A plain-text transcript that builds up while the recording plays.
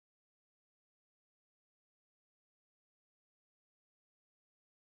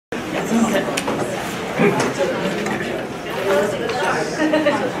I'll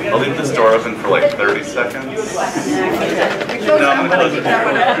leave this door open for like 30 seconds. No, I'm going to close it.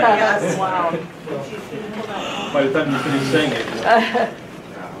 Wow. By the time you finish saying it.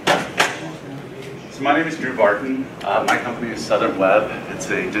 So my name is Barton. My company is Southern Web. It's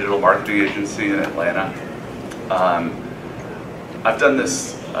a digital marketing agency in Atlanta. I've done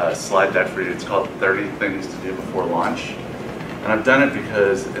this slide deck for you. It's called 30 Things to Do Before Launch. And I've done it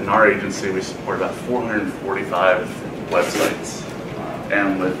because in our agency we support about 445 websites.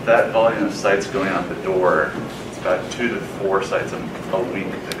 And with that volume of sites going out the door, it's about 2 to 4 sites a week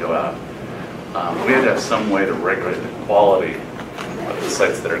that go out. We had to have some way to regulate the quality of the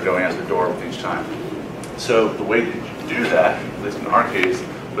sites that are going out the door with each time. So the way to do that, at least in our case,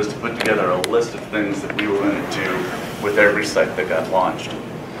 was to put together a list of things that we were going to do with every site that got launched.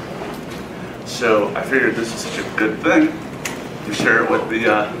 So I figured this is such a good thing to share it with the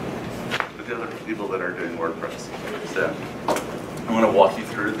other people that are doing WordPress. So I'm going to walk you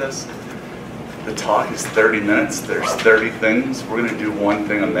through this. The talk is 30 minutes. There's 30 things. We're going to do one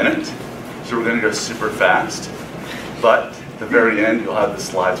thing a minute. So we're going to go super fast. But at the very end, you'll have the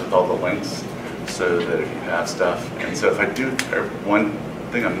slides with all the links so that if you have stuff. And so if I do one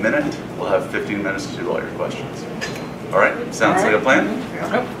thing a minute, we'll have 15 minutes to do all your questions. All right? Sounds like a plan?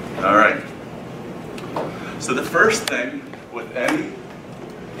 Yep. All right. So the first thing with any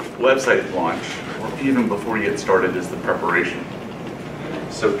website launch, or even before you get started, is the preparation.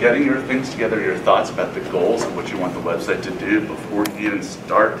 So getting your things together, your thoughts about the goals of what you want the website to do before you even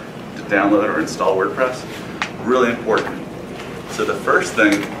start to download or install WordPress, really important. So the first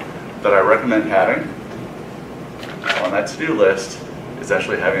thing that I recommend having on that to-do list is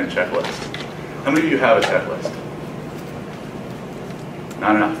actually having a checklist. How many of you have a checklist?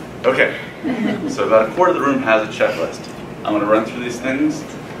 Not enough. Okay. So about a quarter of the room has a checklist. I'm going to run through these things.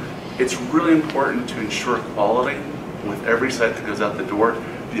 It's really important to ensure quality with every site that goes out the door.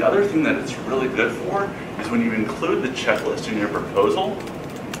 The other thing that it's really good for is when you include the checklist in your proposal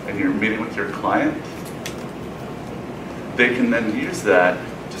and you're meeting with your client, they can then use that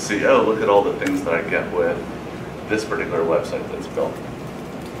to see, oh, look at all the things that I get with this particular website that's built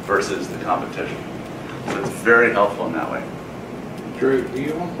versus the competition. So it's very helpful in that way. Drew, do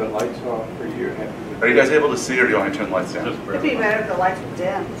you want the lights off or you happy with Are you guys able to see, or do you want me to turn the lights down? It'd be better if the lights were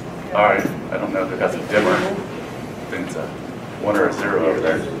dim. All right. I don't know if it has a dimmer. I think it's a 1 or a 0 over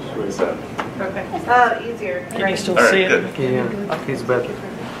there. So, Okay. Oh, easier. Can you still all right, see good. it? Yeah, he's better.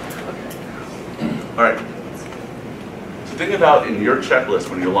 All right. So think about in your checklist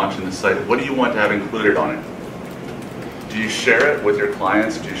when you're launching the site, what do you want to have included on it? Do you share it with your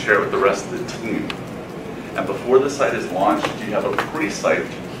clients? Do you share it with the rest of the team? And before the site is launched, do you have a pre-launch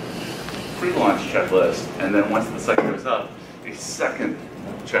checklist? And then once the site goes up, a second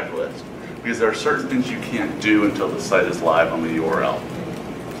checklist? Because there are certain things you can't do until the site is live on the URL.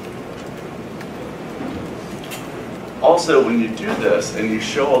 Also, when you do this and you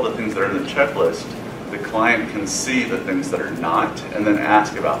show all the things that are in the checklist, the client can see the things that are not and then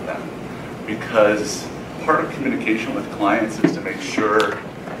ask about them. Because part of communication with clients is to make sure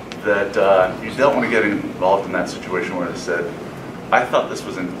that you don't want to get involved in that situation where they said, I thought this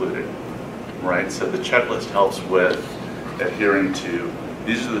was included, right? So the checklist helps with adhering to,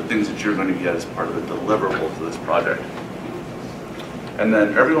 these are the things that you're going to get as part of the deliverable to this project. And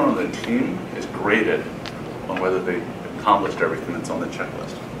then everyone on the team is graded on whether they accomplished everything that's on the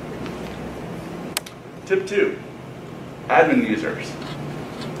checklist. Tip 2, admin users.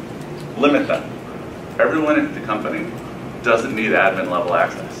 Limit them. Everyone at the company doesn't need admin level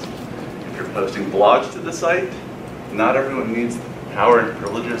access. If you're posting blogs to the site, not everyone needs the power and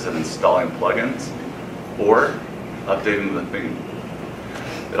privileges of installing plugins or updating the theme.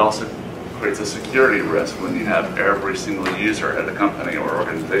 It also creates a security risk when you have every single user at a company or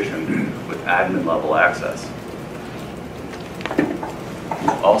organization with admin level access.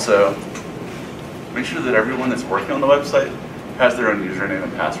 Also, make sure that everyone that's working on the website has their own username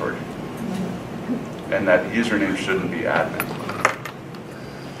and password. And that username shouldn't be admin.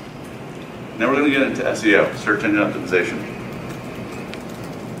 Now we're going to get into SEO, search engine optimization.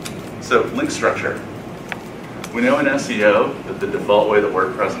 So link structure. We know in SEO that the default way that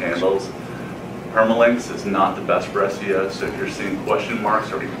WordPress handles permalinks is not the best for SEO. So if you're seeing question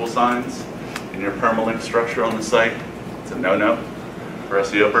marks or equal signs in your permalink structure on the site, it's a no-no for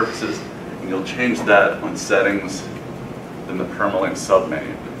SEO purposes. And you'll change that on settings in the permalink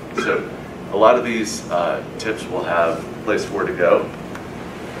submenu. So a lot of these tips will have a place for where to go.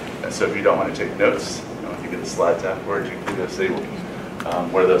 And so if you don't want to take notes, if you get the slides afterwards, you can go see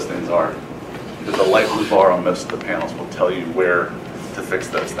where those things are. Because the light blue bar on most of the panels will tell you where to fix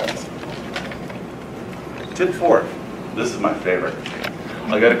those things. Tip 4, this is my favorite.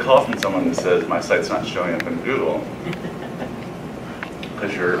 I got a call from someone that says my site's not showing up in Google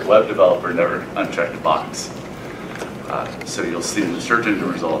because your web developer never unchecked a box. So you'll see in the search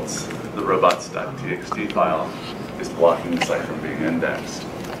engine results, the robots.txt file is blocking the site from being indexed.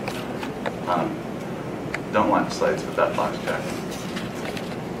 Don't launch sites with that box checked.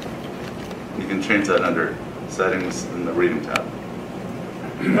 You can change that under Settings in the Reading tab.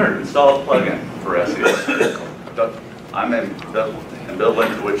 Third, install a plugin for SEO. I'm in build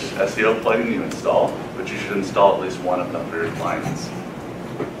link to which SEO plugin you install, but you should install at least one of them for your clients.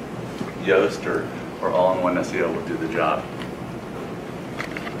 Yoast or all-in-one SEO will do the job.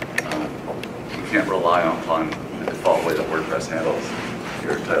 You can't rely on the default way that WordPress handles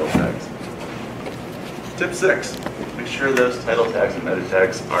your title tags. Tip 6, make sure those title tags and meta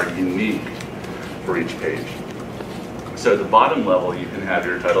tags are unique for each page. So at the bottom level, you can have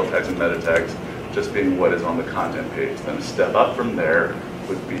your title tags and meta tags just being what is on the content page. Then a step up from there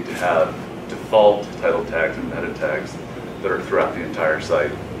would be to have default title tags and meta tags that are throughout the entire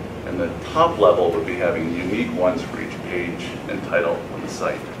site. And the top level would be having unique ones for each page and title on the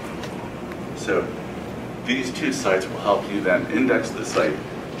site. So these two sites will help you then index the site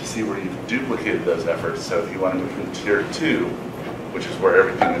to see where you've duplicated those efforts. So if you want to move from tier 2, which is where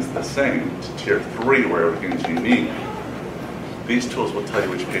everything is the same, to tier 3, where everything is unique, these tools will tell you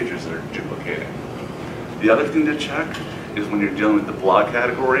which pages are duplicating. The other thing to check is when you're dealing with the blog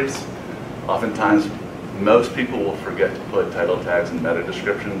categories, oftentimes most people will forget to put title tags and meta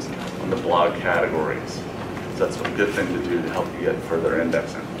descriptions on the blog categories. So that's a good thing to do to help you get further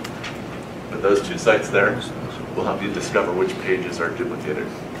indexing. But those two sites there will help you discover which pages are duplicated.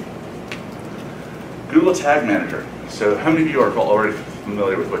 Google Tag Manager. So how many of you are already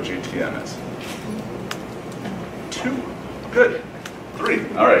familiar with what GTM is? 2. Good. 3.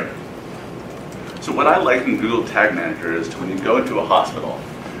 All right. So what I like in Google Tag Manager is when you go into a hospital,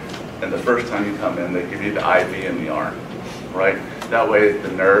 and the first time you come in, they give you the IV in the arm, right? That way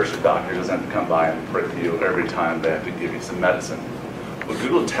the nurse or doctor doesn't have to come by and prick you every time they have to give you some medicine. What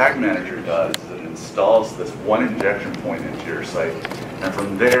Google Tag Manager does is it installs this one injection point into your site, and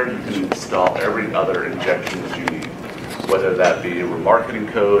from there you can install every other injection that you need, whether that be remarketing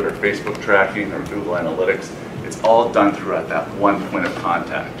code or Facebook tracking or Google Analytics. It's all done throughout that one point of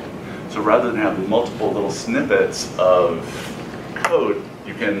contact. So rather than have multiple little snippets of code,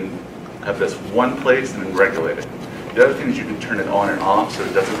 you can have this one place and then regulate it. The other thing is you can turn it on and off so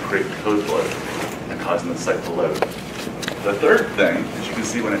it doesn't create code bloat and causing the site to load. The third thing is you can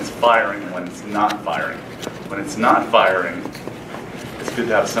see when it's firing and when it's not firing. When it's not firing, it's good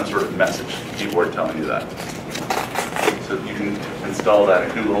to have some sort of message keyword telling you that. So you can install that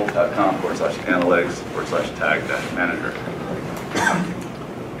at google.com/analytics/tag-manager.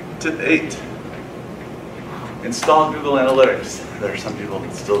 Tip 8, install Google Analytics. There are some people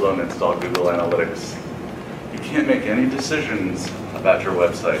that still don't install Google Analytics. You can't make any decisions about your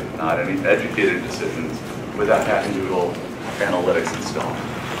website, not any educated decisions, without having Google Analytics installed.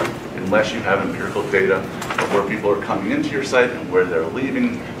 Unless you have empirical data of where people are coming into your site and where they're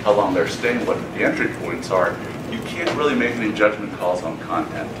leaving, how long they're staying, what the entry points are, you can't really make any judgment calls on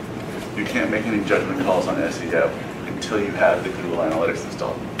content. You can't make any judgment calls on SEO until you have the Google Analytics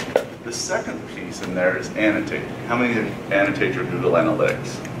installed. The second piece in there is annotate. How many of you annotate your Google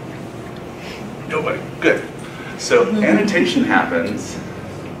Analytics? Nobody. Good. So annotation happens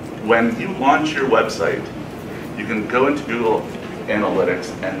when you launch your website. You can go into Google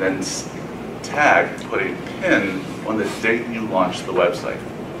Analytics and then put a pin on the date you launched the website.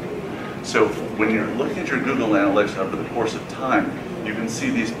 So when you're looking at your Google Analytics over the course of time, you can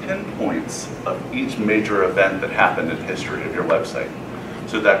see these pinpoints of each major event that happened in history of your website.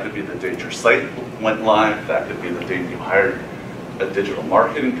 So that could be the date your site went live, that could be the date you hired a digital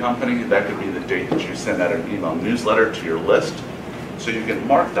marketing company, that could be the date that you sent out an email newsletter to your list. So you can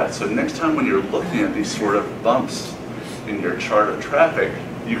mark that. So next time when you're looking at these sort of bumps in your chart of traffic,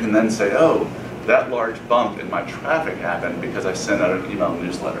 you can then say, oh, that large bump in my traffic happened because I sent out an email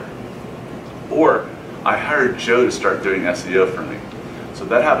newsletter. Or I hired Joe to start doing SEO for me. So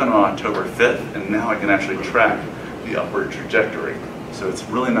that happened on October 5th, and now I can actually track the upward trajectory. So it's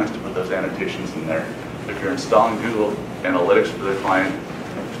really nice to put those annotations in there. If you're installing Google Analytics for the client,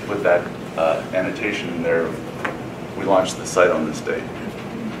 put that annotation in there. We launched the site on this date.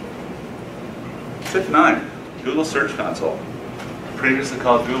 Tip 9, Google Search Console, previously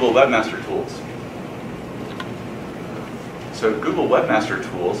called Google Webmaster Tools. So Google Webmaster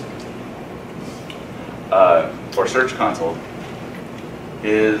Tools, or Search Console,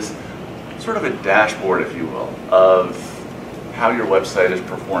 is sort of a dashboard, if you will, of how your website is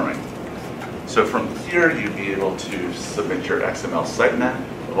performing. So from here, you'd be able to submit your XML sitemap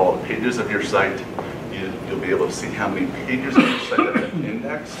of all the pages of your site. You'll be able to see how many pages of your site have been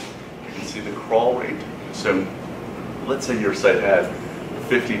indexed. You can see the crawl rate. So let's say your site had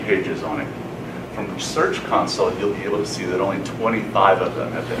 50 pages on it. From the Search Console, you'll be able to see that only 25 of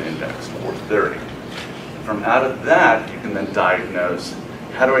them have been indexed, or 30. From out of that, you can then diagnose,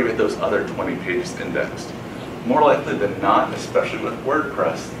 how do I get those other 20 pages indexed? More likely than not, especially with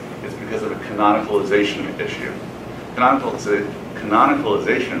WordPress, it's because of a canonicalization issue.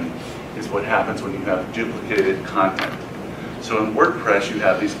 Canonicalization is what happens when you have duplicated content. So in WordPress, you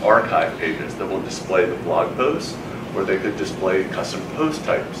have these archive pages that will display the blog posts, or they could display custom post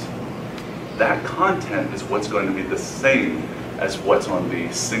types. That content is what's going to be the same as what's on the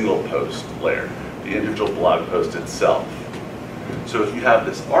single post layer, the individual blog post itself. So if you have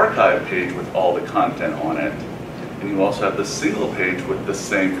this archive page with all the content on it, and you also have the single page with the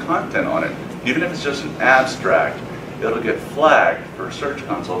same content on it, even if it's just an abstract, it'll get flagged for Search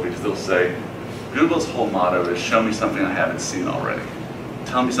Console because they'll say, Google's whole motto is show me something I haven't seen already.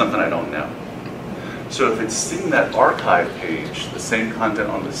 Tell me something I don't know. So if it's seeing that archive page, the same content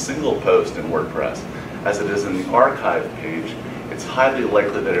on the single post in WordPress as it is in the archive page, it's highly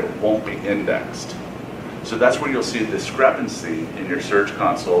likely that it won't be indexed. So that's where you'll see a discrepancy in your Search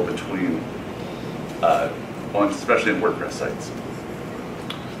Console between, especially in WordPress sites.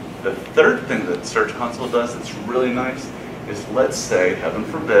 The third thing that Search Console does that's really nice is, let's say, heaven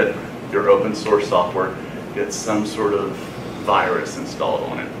forbid, your open source software gets some sort of virus installed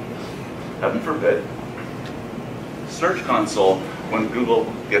on it. Heaven forbid. Search Console, when Google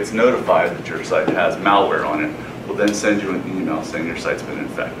gets notified that your site has malware on it, will then send you an email saying your site's been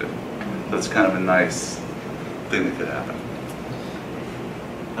infected. That's kind of a nice thing that could happen.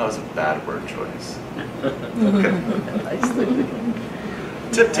 That was a bad word choice. Okay.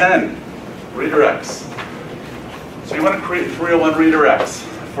 Tip 10, redirects. So you want to create 301 redirects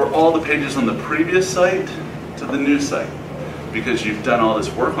for all the pages on the previous site to the new site. Because you've done all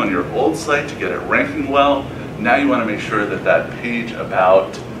this work on your old site to get it ranking well, now you want to make sure that that page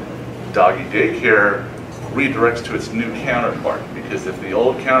about doggy daycare redirects to its new counterpart. Because if the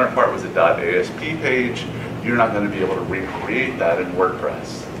old counterpart was a .asp page, you're not going to be able to recreate that in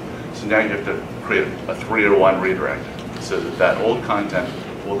WordPress. So now you have to create a 301 redirect so that that old content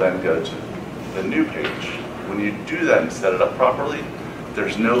will then go to the new page. When you do that and set it up properly,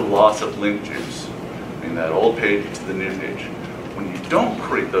 there's no loss of link juice in that old page to the new page. When you don't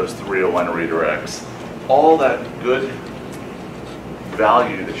create those 301 redirects, all that good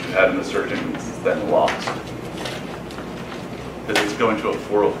value that you had in the search engine is then lost. Because it's going to a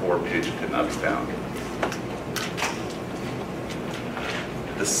 404 page that could not be found.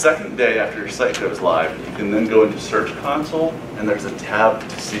 The second day after your site goes live, you can then go into Search Console, and there's a tab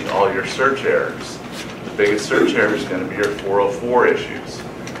to see all your search errors. The biggest search error is going to be your 404 issues.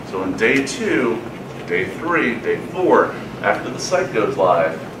 So on day 2, day 3, day 4, after the site goes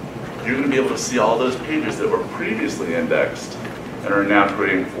live, you're going to be able to see all those pages that were previously indexed and are now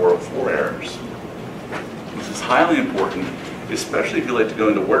creating 404 errors. This is highly important, especially if you like to go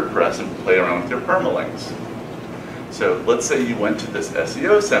into WordPress and play around with your permalinks. So let's say you went to this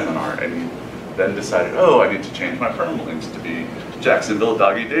SEO seminar and you then decided, oh, I need to change my permalinks to be Jacksonville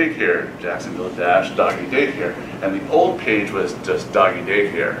Doggy Daycare, Jacksonville-Doggy Daycare, and the old page was just Doggy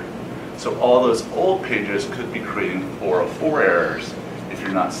Daycare. So all those old pages could be creating 404 errors if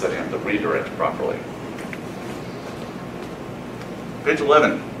you're not setting up the redirect properly. Page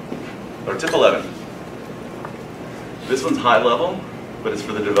 11, or tip 11. This one's high level, but it's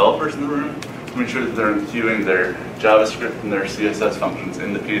for the developers in the room to make sure that they're queuing their JavaScript and their CSS functions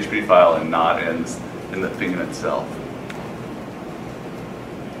in the PHP file and not in the theme itself.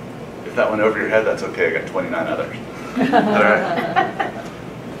 If that went over your head, that's okay. I got 29 others. All right.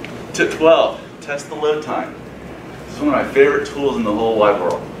 Tip 12, test the load time. This is one of my favorite tools in the whole wide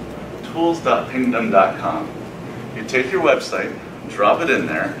world. Tools.pingdom.com. You take your website, drop it in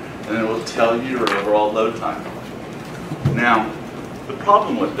there, and it will tell you your overall load time. Now, the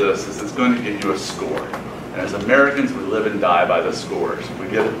problem with this is it's going to get you a score. And as Americans, we live and die by the scores. If we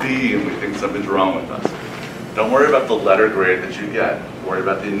get a B and we think something's wrong with us, don't worry about the letter grade that you get. Worry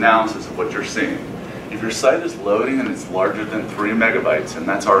about the analysis of what you're seeing. If your site is loading and it's larger than 3 megabytes, and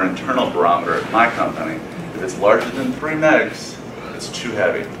that's our internal barometer at my company, if it's larger than 3 megs, it's too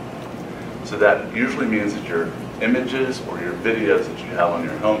heavy. So that usually means that your images or your videos that you have on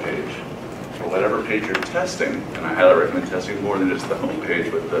your homepage, or whatever page you're testing, and I highly recommend testing more than just the home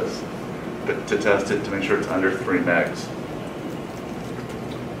page with this, but to test it to make sure it's under 3 megs.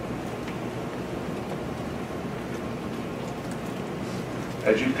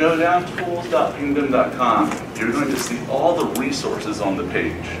 As you go down tools.pingdom.com, you're going to see all the resources on the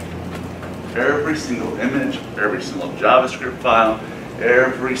page. Every single image, every single JavaScript file,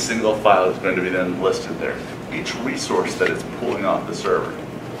 every single file is going to be then listed there. Each resource that it's pulling off the server.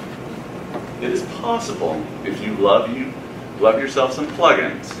 It is possible, if you love yourself some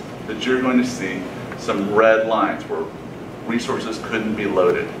plugins, that you're going to see some red lines where resources couldn't be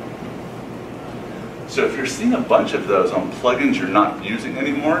loaded. So if you're seeing a bunch of those on plugins you're not using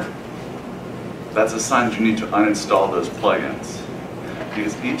anymore, that's a sign that you need to uninstall those plugins.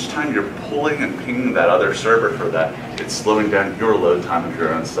 Because each time you're pulling and pinging that other server for that, it's slowing down your load time of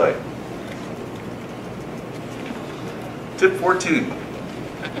your own site. Tip 14.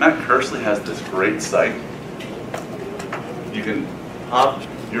 Matt Kersley has this great site. You can pop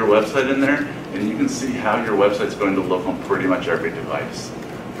your website in there and you can see how your website's going to look on pretty much every device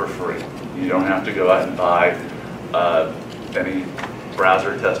for free. You don't have to go out and buy any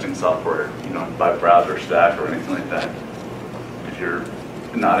browser testing software. You don't have to buy Browser Stack or anything like that. If you're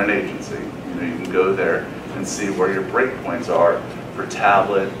not an agency, you can go there and see where your breakpoints are for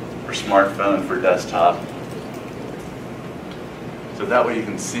tablet, for smartphone, for desktop. So that way you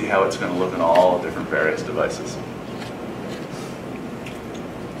can see how it's going to look on all different various devices.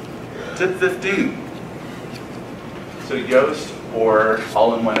 Tip 15. So Yoast or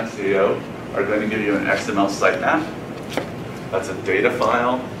All-in-One SEO are going to give you an XML sitemap. That's a data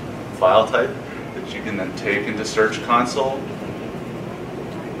file type that you can then take into Search Console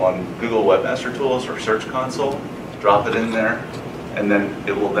on Google Webmaster Tools or Search Console, drop it in there, and then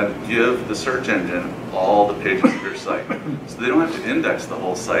it will then give the search engine all the pages of your site. So they don't have to index the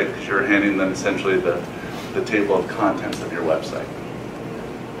whole site because you're handing them essentially the table of contents of your website.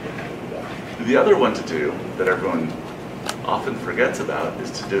 The other one to do that everyone often forgets about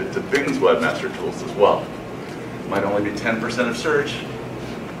is to do it to Bing's Webmaster Tools as well. It might only be 10% of search,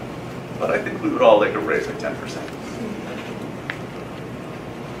 but I think we would all like a raise at 10%.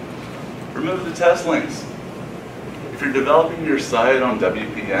 Remove the test links. If you're developing your site on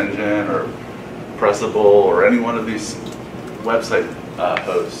WP Engine or Pressable or any one of these website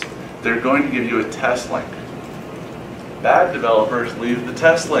hosts, they're going to give you a test link. Bad developers leave the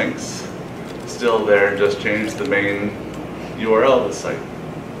test links still there, just change the main URL of the site.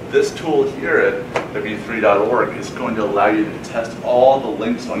 This tool here at w3.org is going to allow you to test all the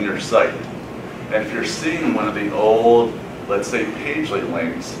links on your site. And if you're seeing one of the old, let's say, Pagely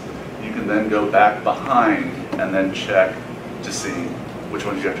links, you can then go back behind and then check to see which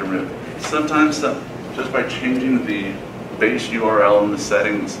ones you have to remove. Sometimes just by changing the base URL in the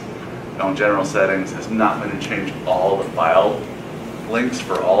settings, on general settings, is not going to change all the file links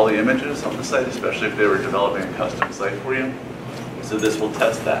for all the images on the site, especially if they were developing a custom site for you. So this will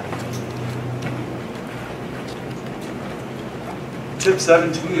test that. Tip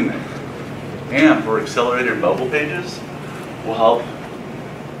 17, AMP or accelerated mobile pages will help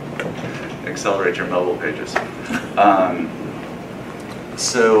accelerate your mobile pages.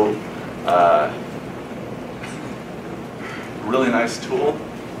 Really nice tool.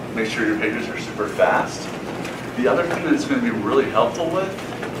 Make sure your pages are super fast. The other thing that it's going to be really helpful with,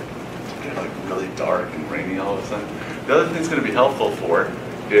 to get like really dark and rainy all of a sudden, the other thing it's going to be helpful for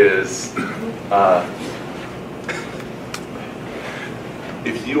is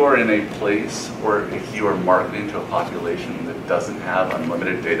if you are in a place or if you are marketing to a population that doesn't have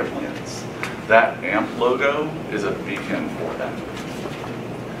unlimited data plans, that AMP logo is a beacon for them.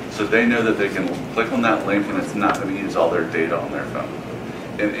 So they know that they can click on that link and it's not going to use all their data on their phone.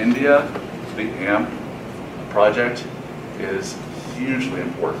 In India, the AMP project is hugely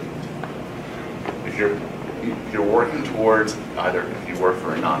important. If you're working towards either if you work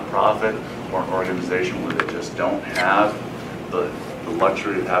for a nonprofit or an organization where they just don't have the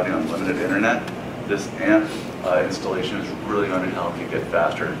luxury of having unlimited internet, this AMP installation is really going to help you get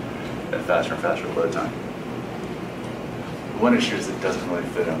faster and faster load time. One issue is it doesn't really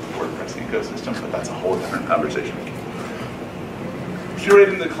fit into the WordPress ecosystem, but that's a whole different conversation.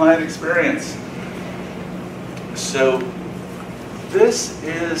 Curating the client experience. So this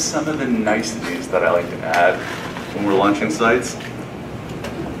is some of the niceties that I like to add when we're launching sites.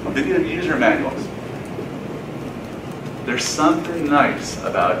 Video user manuals. There's something nice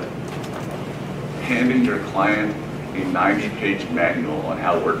about handing your client a 90-page manual on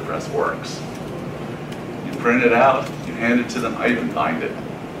how WordPress works. You print it out, you hand it to them, I even bind it.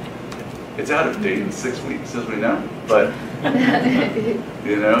 It's out of date in 6 weeks, as we know, but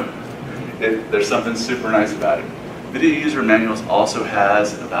you know, there's something super nice about it. Video user manuals also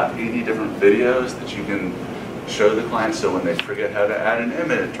has about 80 different videos that you can show the client, so when they forget how to add an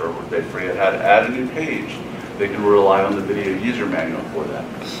image or they forget how to add a new page, they can rely on the video user manual for that.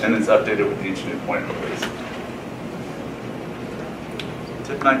 And it's updated with each new point release.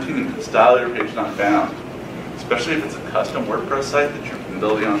 Tip 19, style your page not found. Especially if it's a custom WordPress site that you're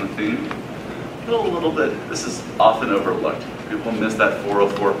building on the theme. A little bit, this is often overlooked. People miss that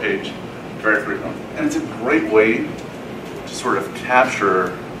 404 page very frequently. And it's a great way to sort of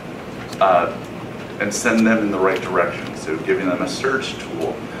capture and send them in the right direction. So giving them a search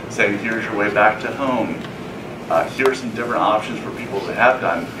tool, saying here's your way back to home. Here are some different options for people that have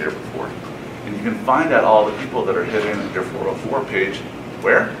gotten here before. And you can find out all the people that are hitting your 404 page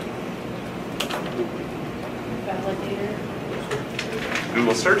where? Validator.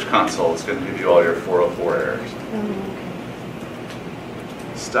 Google Search Console is going to give you all your 404 errors.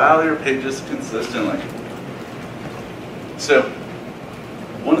 Style your pages consistently. So,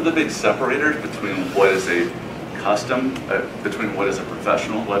 one of the big separators between what is a custom, between what is a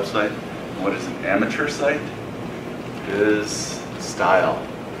professional website and what is an amateur site is style.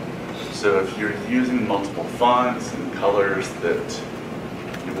 So if you're using multiple fonts and colors that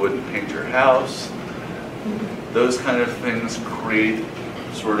you wouldn't paint your house, those kind of things create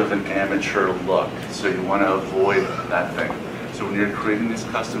sort of an amateur look. So you want to avoid that thing. So when you're creating these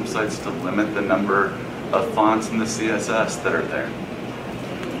custom sites, to limit the number of fonts in the CSS that are there.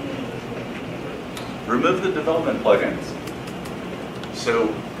 Remove the development plugins.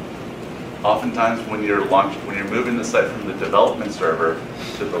 So oftentimes when you're moving the site from the development server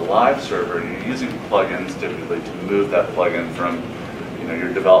to the live server, you're using plugins typically to move that plugin from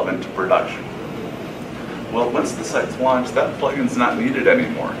your development to production. Well, once the site's launched, that plugin's not needed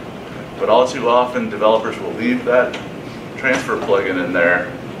anymore. But all too often, developers will leave that transfer plugin in there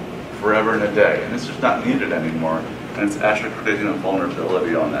forever and a day, and it's just not needed anymore, and it's actually creating a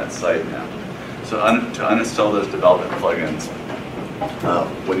vulnerability on that site now. So to uninstall those development plugins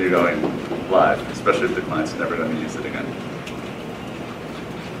when you're going live, especially if the client's never going to use it again.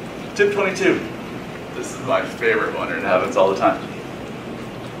 Tip 22. This is my favorite one, and it happens all the time.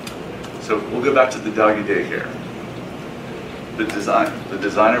 So we'll go back to the doggy daycare. The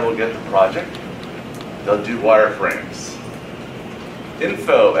designer will get the project. They'll do wireframes.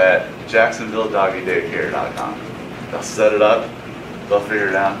 info@jacksonvilledoggydaycare.com. They'll set it up. They'll figure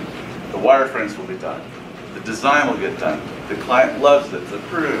it out. The wireframes will be done. The design will get done. The client loves it. It's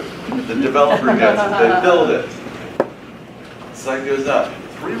approved. The developer gets it. They build it. The site goes up.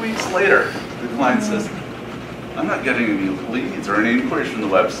 3 weeks later, the client says, I'm not getting any leads or any inquiries from the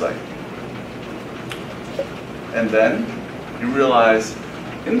website. And then you realize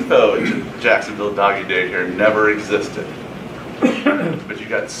info@Jacksonville Doggy Daycare never existed. But you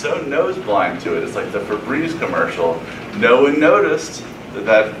got so nose blind to it, it's like the Febreze commercial. No one noticed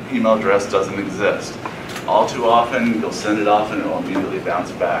that email address doesn't exist. All too often, you'll send it off and it will immediately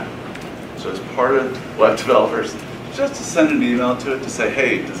bounce back. So as part of web developers, just to send an email to it to say,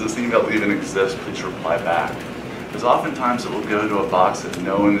 hey, does this email even exist? Please reply back. Because oftentimes it will go to a box that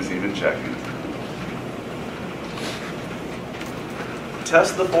no one is even checking.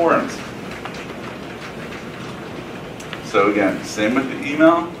 Test the forms. So again, same with the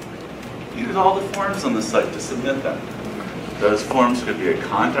email. Use all the forms on the site to submit them. Those forms could be a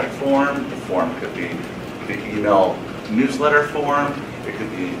contact form. The form could be the email newsletter form. It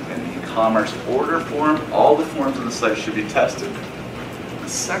could be an e-commerce order form. All the forms on the site should be tested. The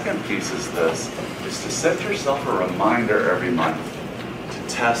second piece is this, is to set yourself a reminder every month to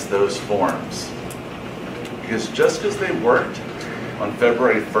test those forms. Because just because they worked on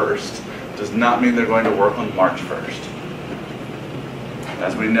February 1st does not mean they're going to work on March 1st.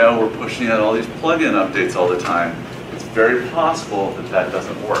 As we know, we're pushing out all these plugin updates all the time. It's very possible that that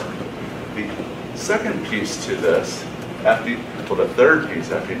doesn't work. The second piece to this, the third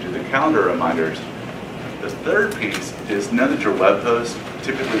piece after you do the calendar reminders, the third piece is know that your web host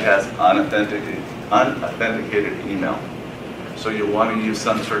typically has unauthenticated email. So you'll want to use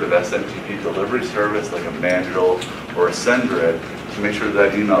some sort of SMTP delivery service like a Manual or a SendGrid to make sure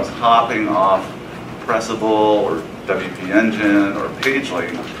that email is hopping off Pressable or WP Engine or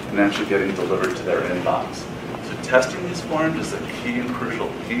PageLink and actually getting delivered to their inbox. So testing these forms is a key and crucial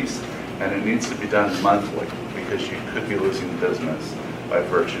piece, and it needs to be done monthly because you could be losing business by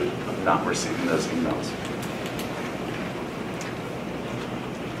virtue of not receiving those emails.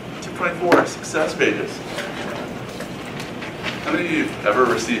 Tip 24, success pages. How many of you have ever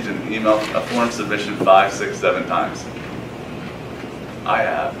received a form submission 5, 6, 7 times? I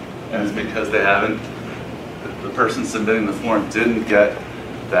have, and it's because they haven't, the person submitting the form didn't get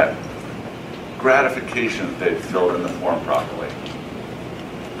that gratification that they filled in the form properly.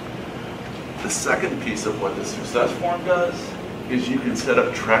 The second piece of what the success form does is you can set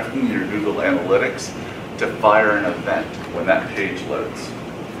up tracking in your Google Analytics to fire an event when that page loads.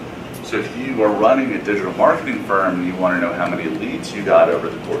 So if you are running a digital marketing firm and you want to know how many leads you got over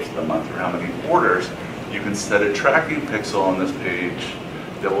the course of the month or how many orders, you can set a tracking pixel on this page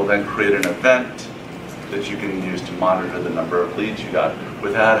that will then create an event that you can use to monitor the number of leads you got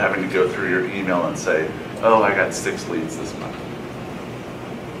without having to go through your email and say, oh, I got 6 leads this month.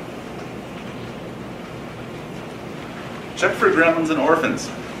 Check for gremlins and orphans.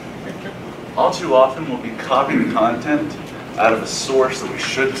 All too often we'll be copying content out of a source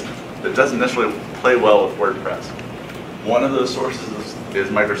that doesn't necessarily play well with WordPress. One of those sources is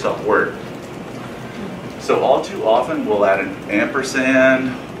Microsoft Word. So all too often we'll add an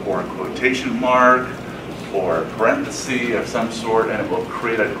ampersand or a quotation mark or a parenthesis of some sort, and it will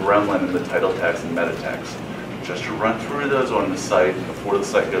create a gremlin in the title text and meta text. Just to run through those on the site before the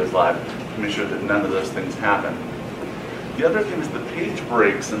site goes live to make sure that none of those things happen. The other thing is the page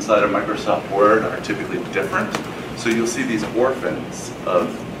breaks inside of Microsoft Word are typically different. So you'll see these orphans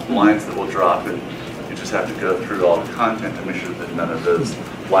of lines that will drop, and you just have to go through all the content to make sure that none of those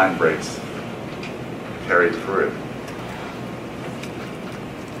line breaks carry through.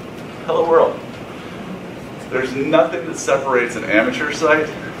 Hello world. There's nothing that separates an amateur site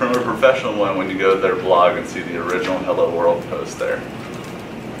from a professional one when you go to their blog and see the original Hello World post there.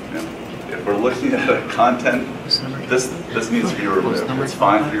 If we're looking at a content, this needs to be removed. It's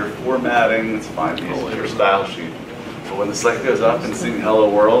fine for your formatting, it's fine to use your style sheet. But when the site goes up and seeing Hello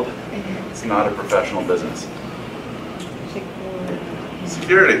World, it's not a professional business.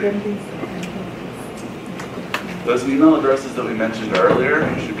 Security. Those email addresses that we mentioned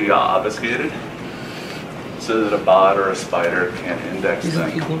earlier should be obfuscated so that a bot or a spider can't index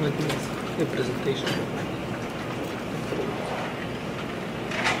them.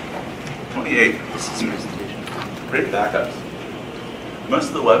 28. Great backups. Most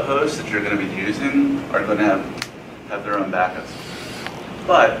of the web hosts that you're going to be using are going to have their own backups.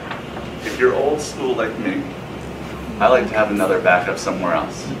 But if you're old school like me, I like to have another backup somewhere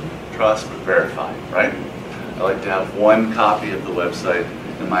else. Trust but verify, right? I like to have one copy of the website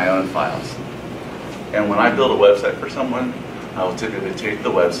in my own files. And when I build a website for someone, I will typically take the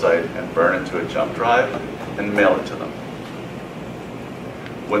website and burn it to a jump drive and mail it to them.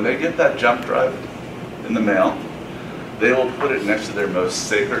 When they get that jump drive in the mail, they will put it next to their most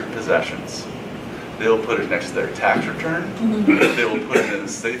sacred possessions. They will put it next to their tax return. They will put it in a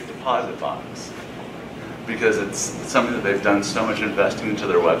safe deposit box because it's something that they've done so much investing into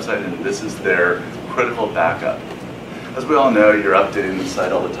their website, and this is their critical backup. As we all know, you're updating the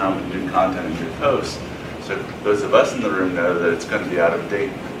site all the time with new content and new posts. So those of us in the room know that it's going to be out of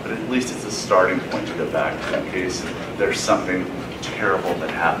date, but at least it's a starting point to go back to in case there's something terrible that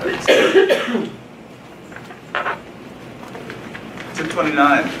happens. Tip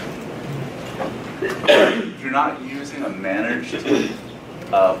 29. If you're not using a managed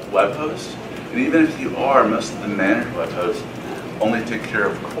web host, and even if you are, most of the managed web hosts only take care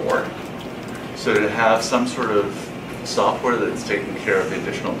of core. So to have some sort of software that's taking care of the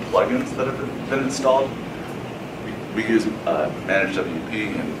additional plugins that have been installed, we use managed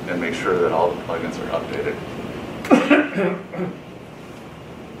WP and make sure that all the plugins are updated.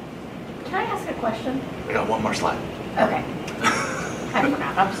 Can I ask a question? We got one more slide. Okay. I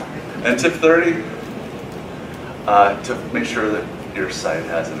forgot, I'm sorry. And tip 30, to make sure that your site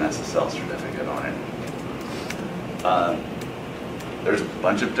has an SSL certificate on it. There's a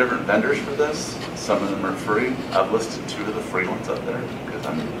bunch of different vendors for this. Some of them are free. I've listed 2 of the free ones up there because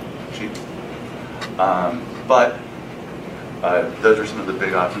I'm cheap. But those are some of the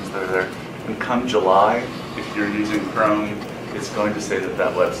big options that are there. And come July, if you're using Chrome, it's going to say that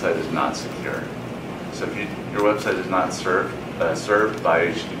that website is not secure. So if your website is not served by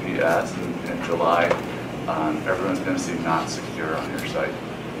HTTPS in July, everyone's going to see not secure on your site.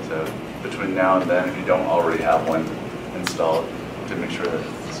 So between now and then, if you don't already have one installed, to make sure that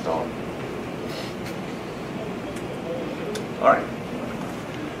it's installed. All right.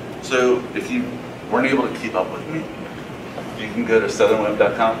 So if you weren't able to keep up with me, you can go to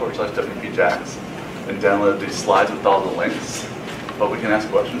southernweb.com/WPJax and download these slides with all the links. But we can ask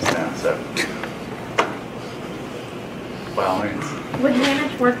questions now, so by all means. With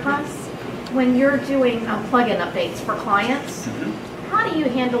Managed WordPress, when you're doing plugin updates for clients, how do you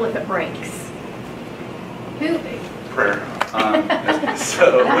handle if it breaks? Prayer.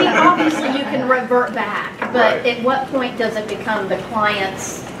 So I mean, obviously you can revert back, but Right. at what point does it become the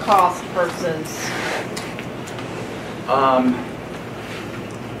client's cost versus?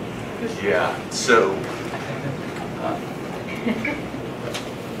 Yeah. So.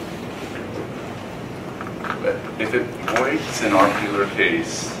 If it breaks in our particular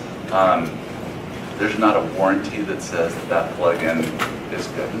case, there's not a warranty that says that that plugin is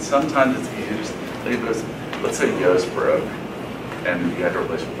good. And sometimes it's easy to just leave it as, let's say Yoast broke and you had to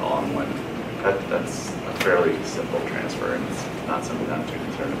replace it with all-in-one. That's a fairly simple transfer and it's not something I'm too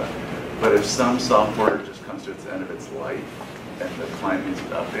concerned about. But if some software just comes to its end of its life and the client needs it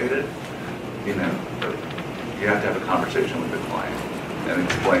updated, you know, you have to have a conversation with the client and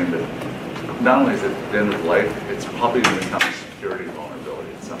explain that not only is it the end of life, it's probably going to become a security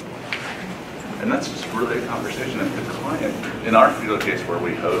vulnerability at some point. And that's just really a conversation. And the client, in our particular case where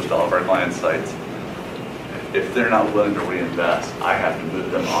we host all of our client sites, if they're not willing to reinvest, I have to move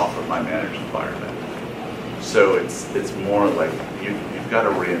them off of my managed environment. So it's more like you've got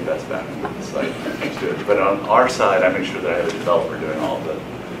to reinvest back into the site. But on our side, I make sure that I have a developer doing all of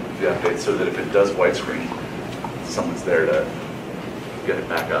the updates so that if it does white screen, someone's there to get it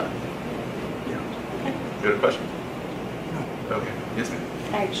back up. Yeah. You got a question? No. Okay. Yes, ma'am.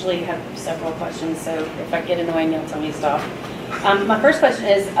 I actually have several questions, so if I get in the way, Neil, tell me to stop. My first question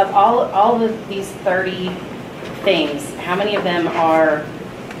is, of all of these 30 things, how many of them are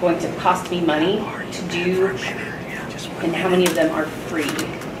going to cost me money to do, and how many of them are free?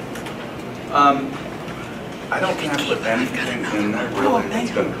 I don't think I put anything in there really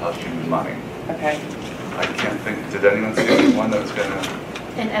that's going to cost you money. Okay. I can't think, did anyone see anyone that was going to?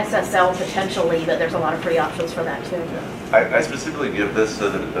 And SSL potentially, but there's a lot of free options for that too. Yeah. I specifically give this so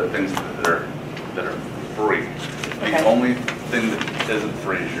that the things that are free. Okay. The only thing that isn't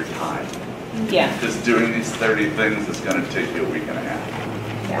free is your time. Yeah. Just doing these 30 things is going to take you a week and a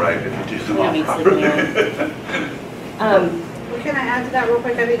half, Yeah. right? If you do them Yeah, all me properly. Well, can I add to that real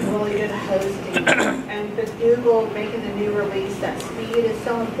quick? I think really good hosting. And with Google making the new release, that speed is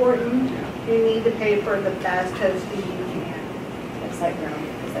so important. You need to pay for the best hosting you can.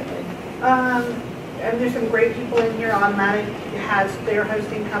 SiteGround, is that good? And there's some great people in here. Automatic has their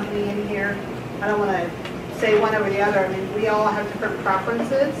hosting company in here. I don't want to say one over the other. I mean, we all have different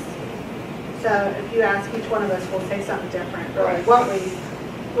preferences. So if you ask each one of us, we'll say something different. Really,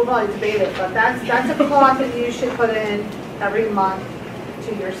 we'll probably debate it, but that's a cost that you should put in every month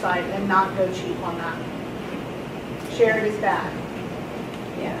to your site and not go cheap on that. Shared is bad.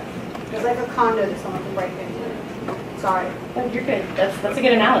 Yeah. It's like a condo that someone can break into. Sorry. Oh, you're good. That's a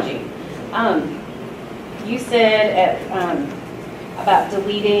good analogy. You said about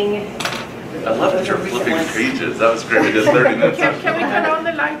deleting. I love that you're flipping pages. That was great. We did 30 minutes. Can we turn on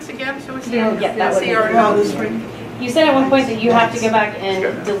the lights again so we see, Yeah, that would see be our great. notes? You said at one point that you have to go back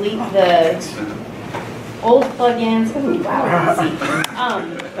and delete the old plugins. Ooh, wow.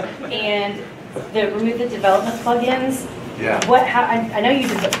 And remove the development plugins. Yeah. I know you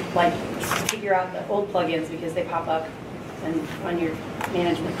did like figure out the old plugins because they pop up on your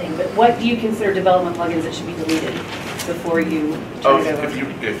management thing, but what do you consider development plugins that should be deleted before you turn it over?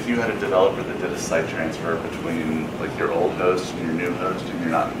 If you had a developer that did a site transfer between like your old host and your new host and you're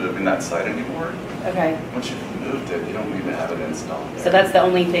not moving that site anymore, Okay. once you've moved it, you don't need to have it installed. So that's the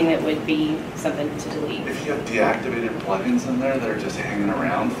only thing that would be something to delete. If you have deactivated plugins in there that are just hanging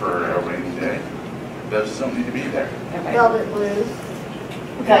around for a rainy day, those just don't need to be there. Okay. Velvet Blues.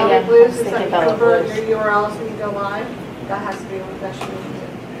 Okay, Velvet yeah. Blues I was is thinking like Velvet over Blues. your URLs when you go live. That has to be on that should be.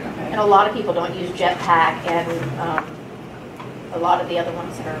 And a lot of people don't use Jetpack and a lot of the other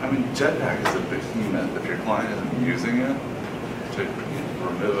ones that I are. mean, Jetpack is a behemoth. If your client isn't using it, to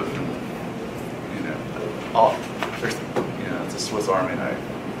remove it from, off. There's, it's a Swiss Army knife.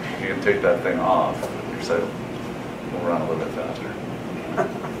 You can take that thing off, your site will run a little bit faster.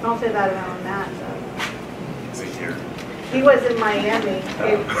 Don't say that about Matt. Is he here? He was in Miami.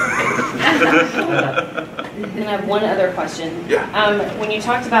 And I have one other question. Yeah. When you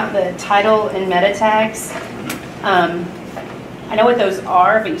talked about the title and meta tags, I know what those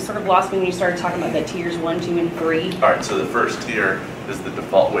are, but you sort of lost me when you started talking about the tiers 1, 2, and 3. All right, so the first tier is the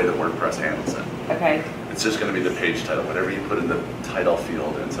default way that WordPress handles it. Okay. It's just going to be the page title, whatever you put in the title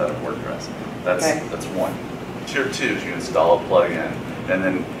field inside of WordPress. That's one. Tier 2 is you install a plugin, and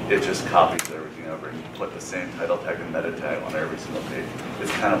then it just copies everything over, and you put the same title tag and meta tag on every single page.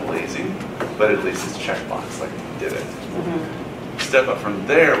 It's kind of lazy, but at least it's checkbox, like you did it. Step up from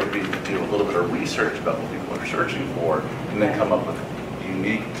there would be to do a little bit of research about what people are searching for, and then come up with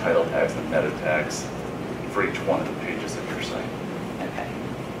unique title tags and meta tags for each one of the pages of your site. Okay.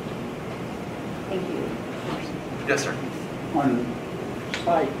 Thank you. Yes, sir. On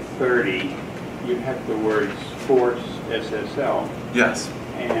site 30, you have the words force SSL. Yes.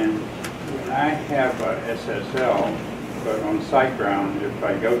 And when I have a SSL, but on SiteGround, if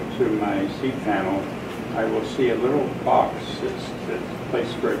I go to my cPanel, I will see a little box that's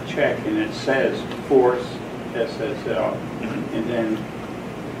placed for a check, and it says force SSL. And then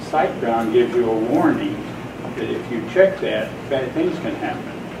SiteGround gives you a warning that if you check that, bad things can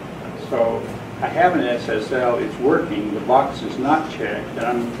happen. So I have an SSL, it's working, the box is not checked, and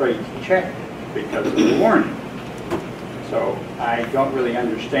I'm afraid to check because of the warning. So I don't really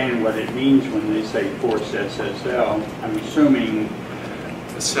understand what it means when they say force SSL. I'm assuming.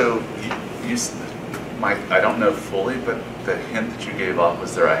 So I don't know fully, but the hint that you gave off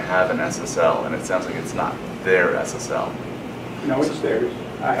was there I have an SSL, and it sounds like it's not their SSL. No, it's theirs.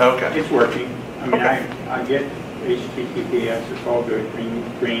 Okay. It's working. I mean, Okay. I get HTTPS, it's all good,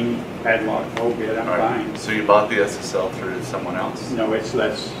 green padlock, all good, I'm All right. fine. So you bought the SSL through someone else? No, it's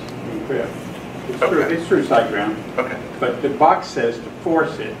less encrypt. Okay. It's through SiteGround. Okay. But the box says to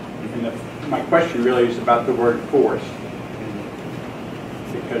force it, and my question really is about the word force.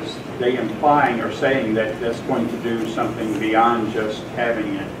 Because they implying or saying that that's going to do something beyond just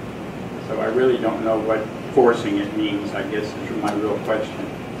having it. So I really don't know what forcing it means, I guess, is my real question.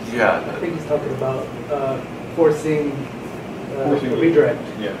 Yeah. I think he's talking about forcing Forcing a redirect.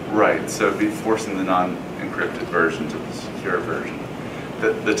 Yeah. Right, so it'd be forcing the non-encrypted version to the secure version.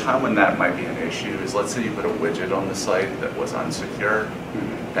 The time when that might be an issue is, let's say you put a widget on the site that was unsecure,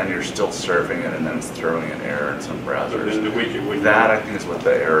 and you're still serving it, and then it's throwing an error in some So browsers. then the widget would. That, I think, is what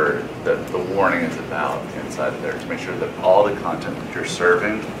the error, that the warning is about inside of there, to make sure that all the content that you're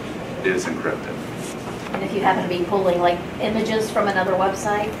serving is encrypted. And if you happen to be pulling like images from another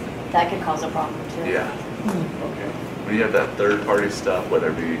website, that could cause a problem too. Yeah. Okay. When you have that third-party stuff,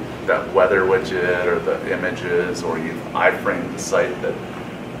 whether it be that weather widget or the images, or you iframed the site that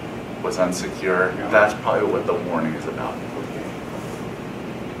was unsecure, Yeah. that's probably what the warning is about.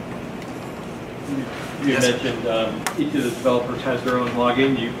 You Yes. mentioned each of the developers has their own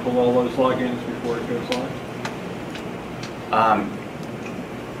login. You pull all those logins before it goes live?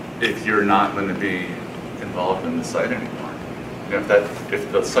 If you're not going to be involved in the site anymore. You know,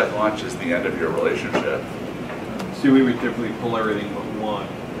 if the site launch is the end of your relationship, So we would typically pull everything but one,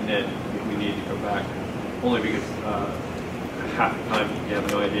 and then if we need to go back, only because half the time you have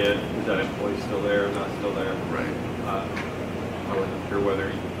no idea, is that employee still there or not still there? right? I wasn't sure whether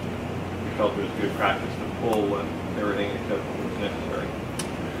you felt it was good practice to pull everything except what was necessary.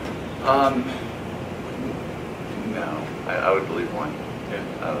 No, I would believe one. Yeah.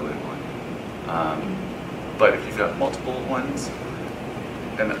 I would believe one. But if you've got multiple ones,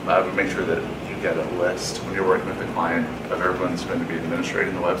 and I would make sure that you get a list when you're working with the client of everyone's going to be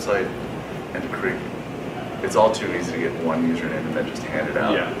administrating the website, and to create. It's all too easy to get one username and then just hand it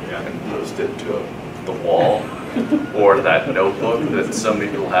out and post it to the wall or that notebook that so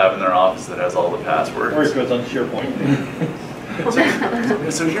many people have in their office that has all the passwords. Or it goes on SharePoint.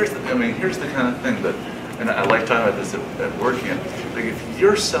 So here's the kind of thing that, and I like talking about this at WordCamp. Like if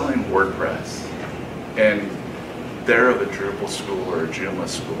you're selling WordPress and they're of a Drupal school or a Joomla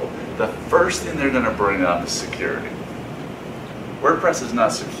school, the first thing they're going to bring up is security. WordPress is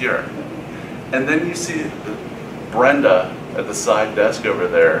not secure. And then you see Brenda at the side desk over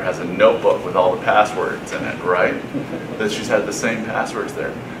there has a notebook with all the passwords in it, right? That she's had the same passwords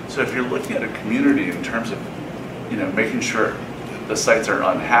there. So if you're looking at a community in terms of, you know, making sure the sites are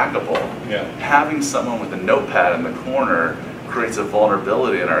unhackable, having someone with a notepad in the corner creates a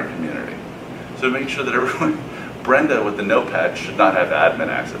vulnerability in our community. So make sure that everyone, Brenda with the notepad should not have admin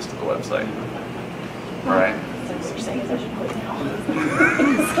access to the website, right? So what you're saying is I should put it down.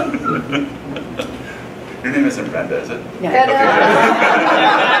 Your name isn't Brenda, is it? No. Okay.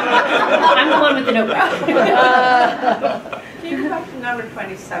 I'm the one with the notebook. Can you go back to number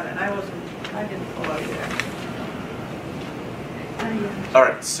 27? I didn't follow you there. All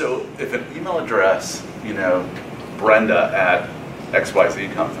right, so if an email address, you know, Brenda at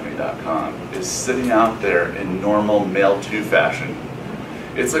xyzcompany.com is sitting out there in normal mail to fashion,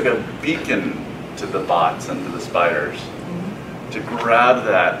 it's like a beacon to the bots and to the spiders to grab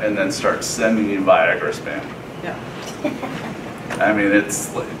that and then start sending you Viagra spam. Yeah. I mean,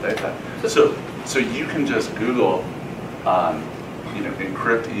 it's like that. So you can just Google, you know,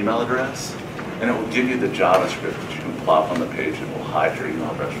 encrypt email address, and it will give you the JavaScript that you can plop on the page and will hide your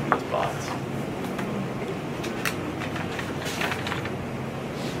email address from those bots.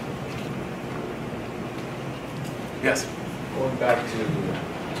 Yes. Going back to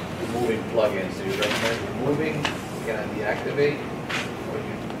removing plugins, do you recommend removing, can I deactivate, or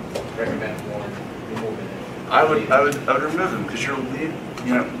you recommend more removing it? I would remove them because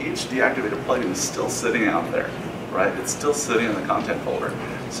you know, each deactivated plugin is still sitting out there, right? It's still sitting in the content folder,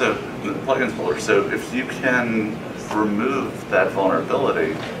 so in the plugins folder. So if you can remove that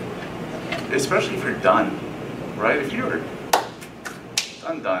vulnerability, especially if you're done, right? If you're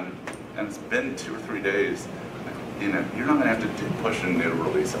done, and it's been 2 or 3 days, you're not going to have to push a new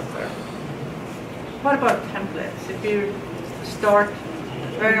release up there. What about templates? If you start,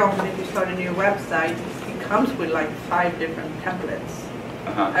 very often if you start a new website, it comes with like 5 different templates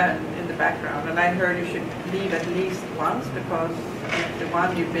in the background. And I heard you should leave at least once, because if the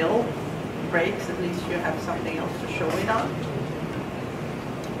one you build breaks, at least you have something else to show it on.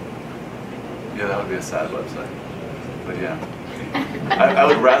 Yeah, that would be a sad website. But yeah. I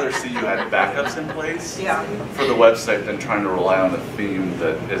would rather see you had backups in place for the website than trying to rely on a theme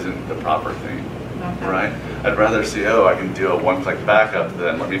that isn't the proper theme. Right? I'd rather see, oh, I can do a one-click backup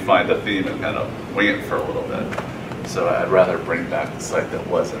than let me find a theme and kind of wing it for a little bit. So I'd rather bring back the site that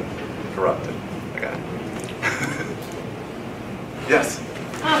wasn't corrupted. Okay. Yes?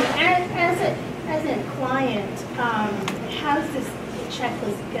 As a client, how's this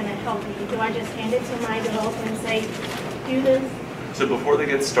checklist going to help me? Do I just hand it to my developer and say, do this? So before they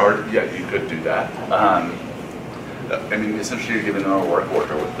get started, yeah, you could do that. I mean, essentially you're giving them a work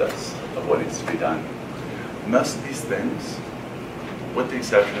order with this, of what needs to be done. Most of these things, with the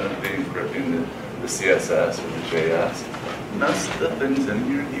exception of the encrypting the CSS or the JS, most of the things in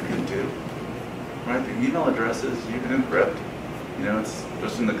here you can do. Right? The email addresses you can encrypt. You know, it's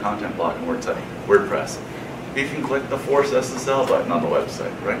just in the content block in WordPress. You can click the Force SSL button on the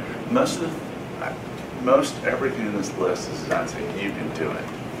website, right? Most everything in this list is designed to say you can do it.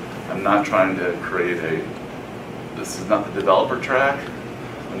 I'm not trying to create this is not the developer track.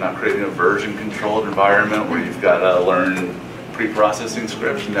 I'm not creating a version controlled environment where you've got to learn pre-processing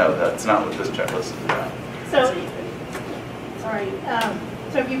scripts. No, that's not what this checklist is about. So, sorry,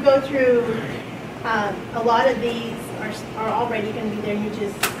 so if you go through, a lot of these are already going to be there, you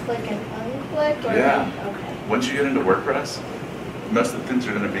just click and unclick? Or Yeah. Okay. Once you get into WordPress, most of the things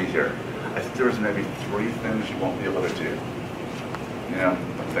are going to be here. I think there's maybe 3 things you won't be able to do. You know,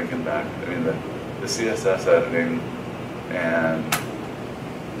 I'm thinking back. I mean, the CSS editing, and I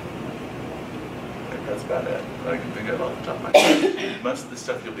think that's about it. I can think of it off the top of my head. Most of the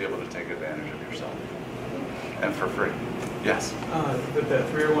stuff you'll be able to take advantage of yourself, and for free. Yes? With the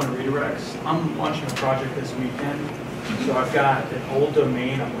 301 redirects, I'm launching a project this weekend. So I've got an old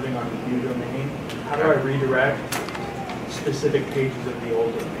domain, I'm moving on to a new domain. How do I redirect specific pages of the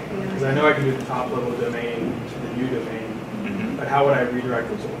old domain? Because I know I can do the top level domain to the new domain, but how would I redirect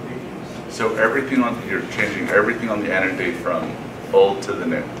those old pages? So everything on, you're changing everything on the entity from old to the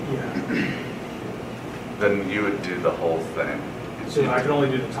new. Yeah. Then you would do the whole thing. So I can only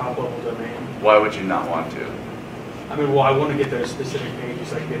do the top level domain. Why would you not want to? I mean, well, I want to get those specific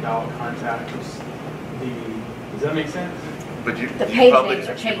pages, like the about contacts, does that make sense? But you, The you page probably, names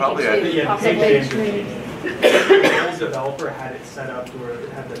are you changing probably too. had, Yeah, Possibly. page names. The old developer had it set up where it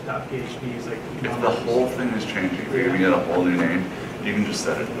had the .php is like if the numbers. whole thing is changing, if you're giving it a whole new name, you can just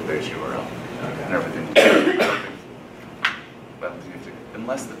set it to the base URL and Okay. everything. I don't think you have to,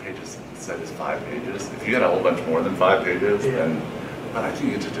 unless the page is set as 5 pages. If you had a whole bunch more than 5 pages, then, but I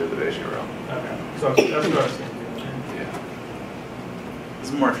think you just do the base URL. Okay, so that's what I was thinking. Yeah. This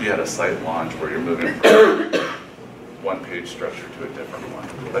is more if you had a site launch where you're moving from one page structure to a different one.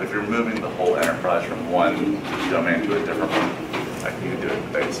 But if you're moving the whole enterprise from one domain to a different one, I think you can do it in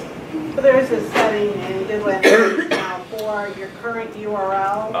the base. So there is a setting in Google now for your current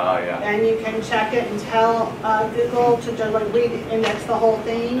URL. Yeah. And you can check it and tell Google to just like re-index the whole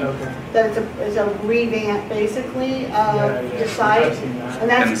thing. Okay. That it's a revamp basically of your site. I've seen that. And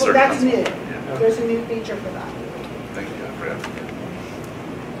that's Insert new. console. There's a new feature for that. Thank you, I forgot.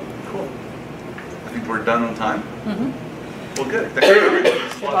 Cool. I think we're done on time. Well, good. Thank you.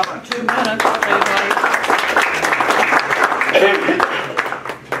 It's a lot of fun. 2 minutes, everybody.